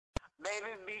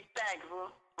Baby, be thankful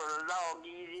for the Lord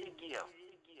give you this gift.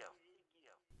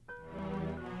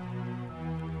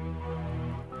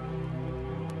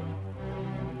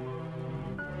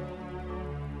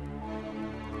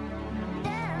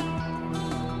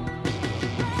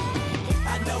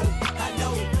 I know,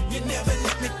 you never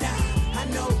let me down. I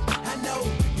know,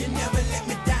 you never let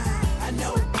me down. I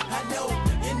know,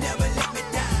 you never let me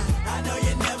down. I know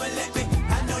you never let me.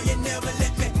 I know you never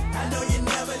let me. I know you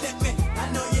never let me. I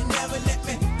know you never let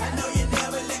me. I know you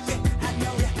never let me. I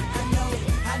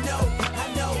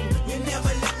know, you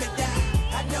never let me down.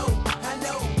 I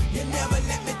know, you never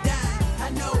let me down. I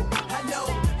know,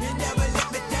 you never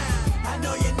let me down. I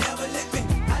know you never let me.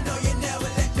 I know you never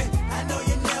let me. I know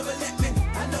you never let me.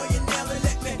 I know you never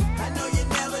let me. I know you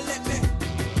never let me.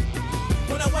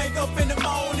 When I wake up in the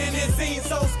morning, it seems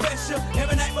so special.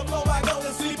 Every night before I go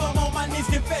to sleep, I'm on my knees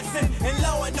confessing. And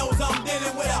Lord knows I'm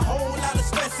dealing with a whole lot of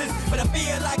stresses. But I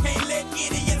feel like I can't let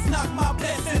idiots knock my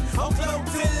blessing. I'm close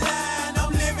to the line,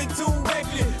 I'm living too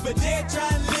reckless. But they're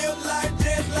trying to live life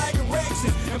just like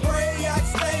directions. And pray I can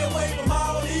stay away from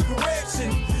all these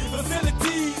corrections.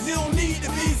 Facilities, you don't need to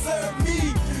be served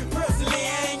me. Personally,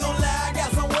 I ain't gonna lie, I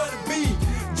got somewhere to be.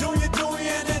 Junior,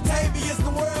 and Octavius, the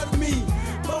world of me.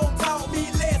 Both taught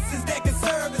me lessons that can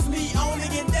service me. Only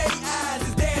in their eyes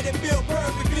is that it feel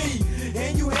perfectly.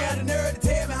 And you had the nerve to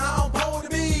tell me how I'm supposed to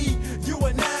be. You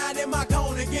are not in my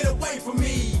corner, get away from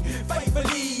me.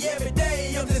 Faithfully, every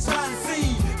day I'm just trying to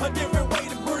see a different way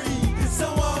to breathe. So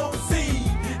I hope to see.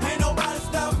 Ain't nobody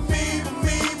stopping me but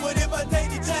me. But if I take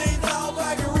the chains off,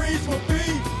 I can reach my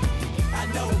feet. I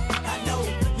know,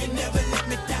 you never let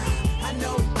me down. I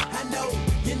know,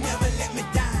 you never let me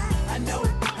down. I know,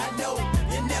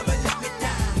 you never let me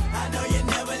down. I know you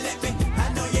never let me. I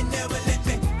know you never let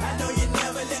me. I know you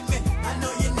never let me. I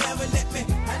know you never let me.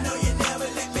 I know you never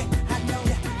let me. I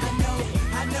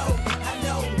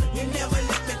know, you never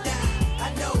let me down. I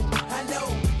know,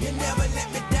 you never let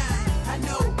me down. I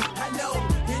know,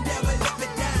 you never let me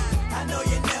down. I know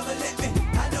you never let me.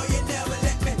 I know you never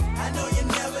let me. I know you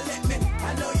never let me.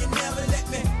 I know you never let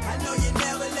me. I know you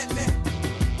never let me.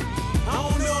 I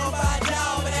don't know about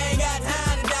y'all, but I ain't got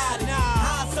time to die.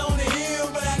 House on the hill,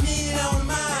 but I need it on the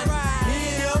mind. He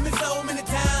helped me so many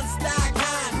times to start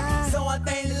kind. So I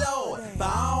thank the Lord for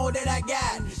all that I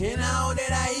got, and all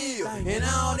that I heal, and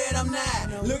all that I'm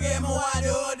not. Look at my wife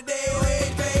the other day.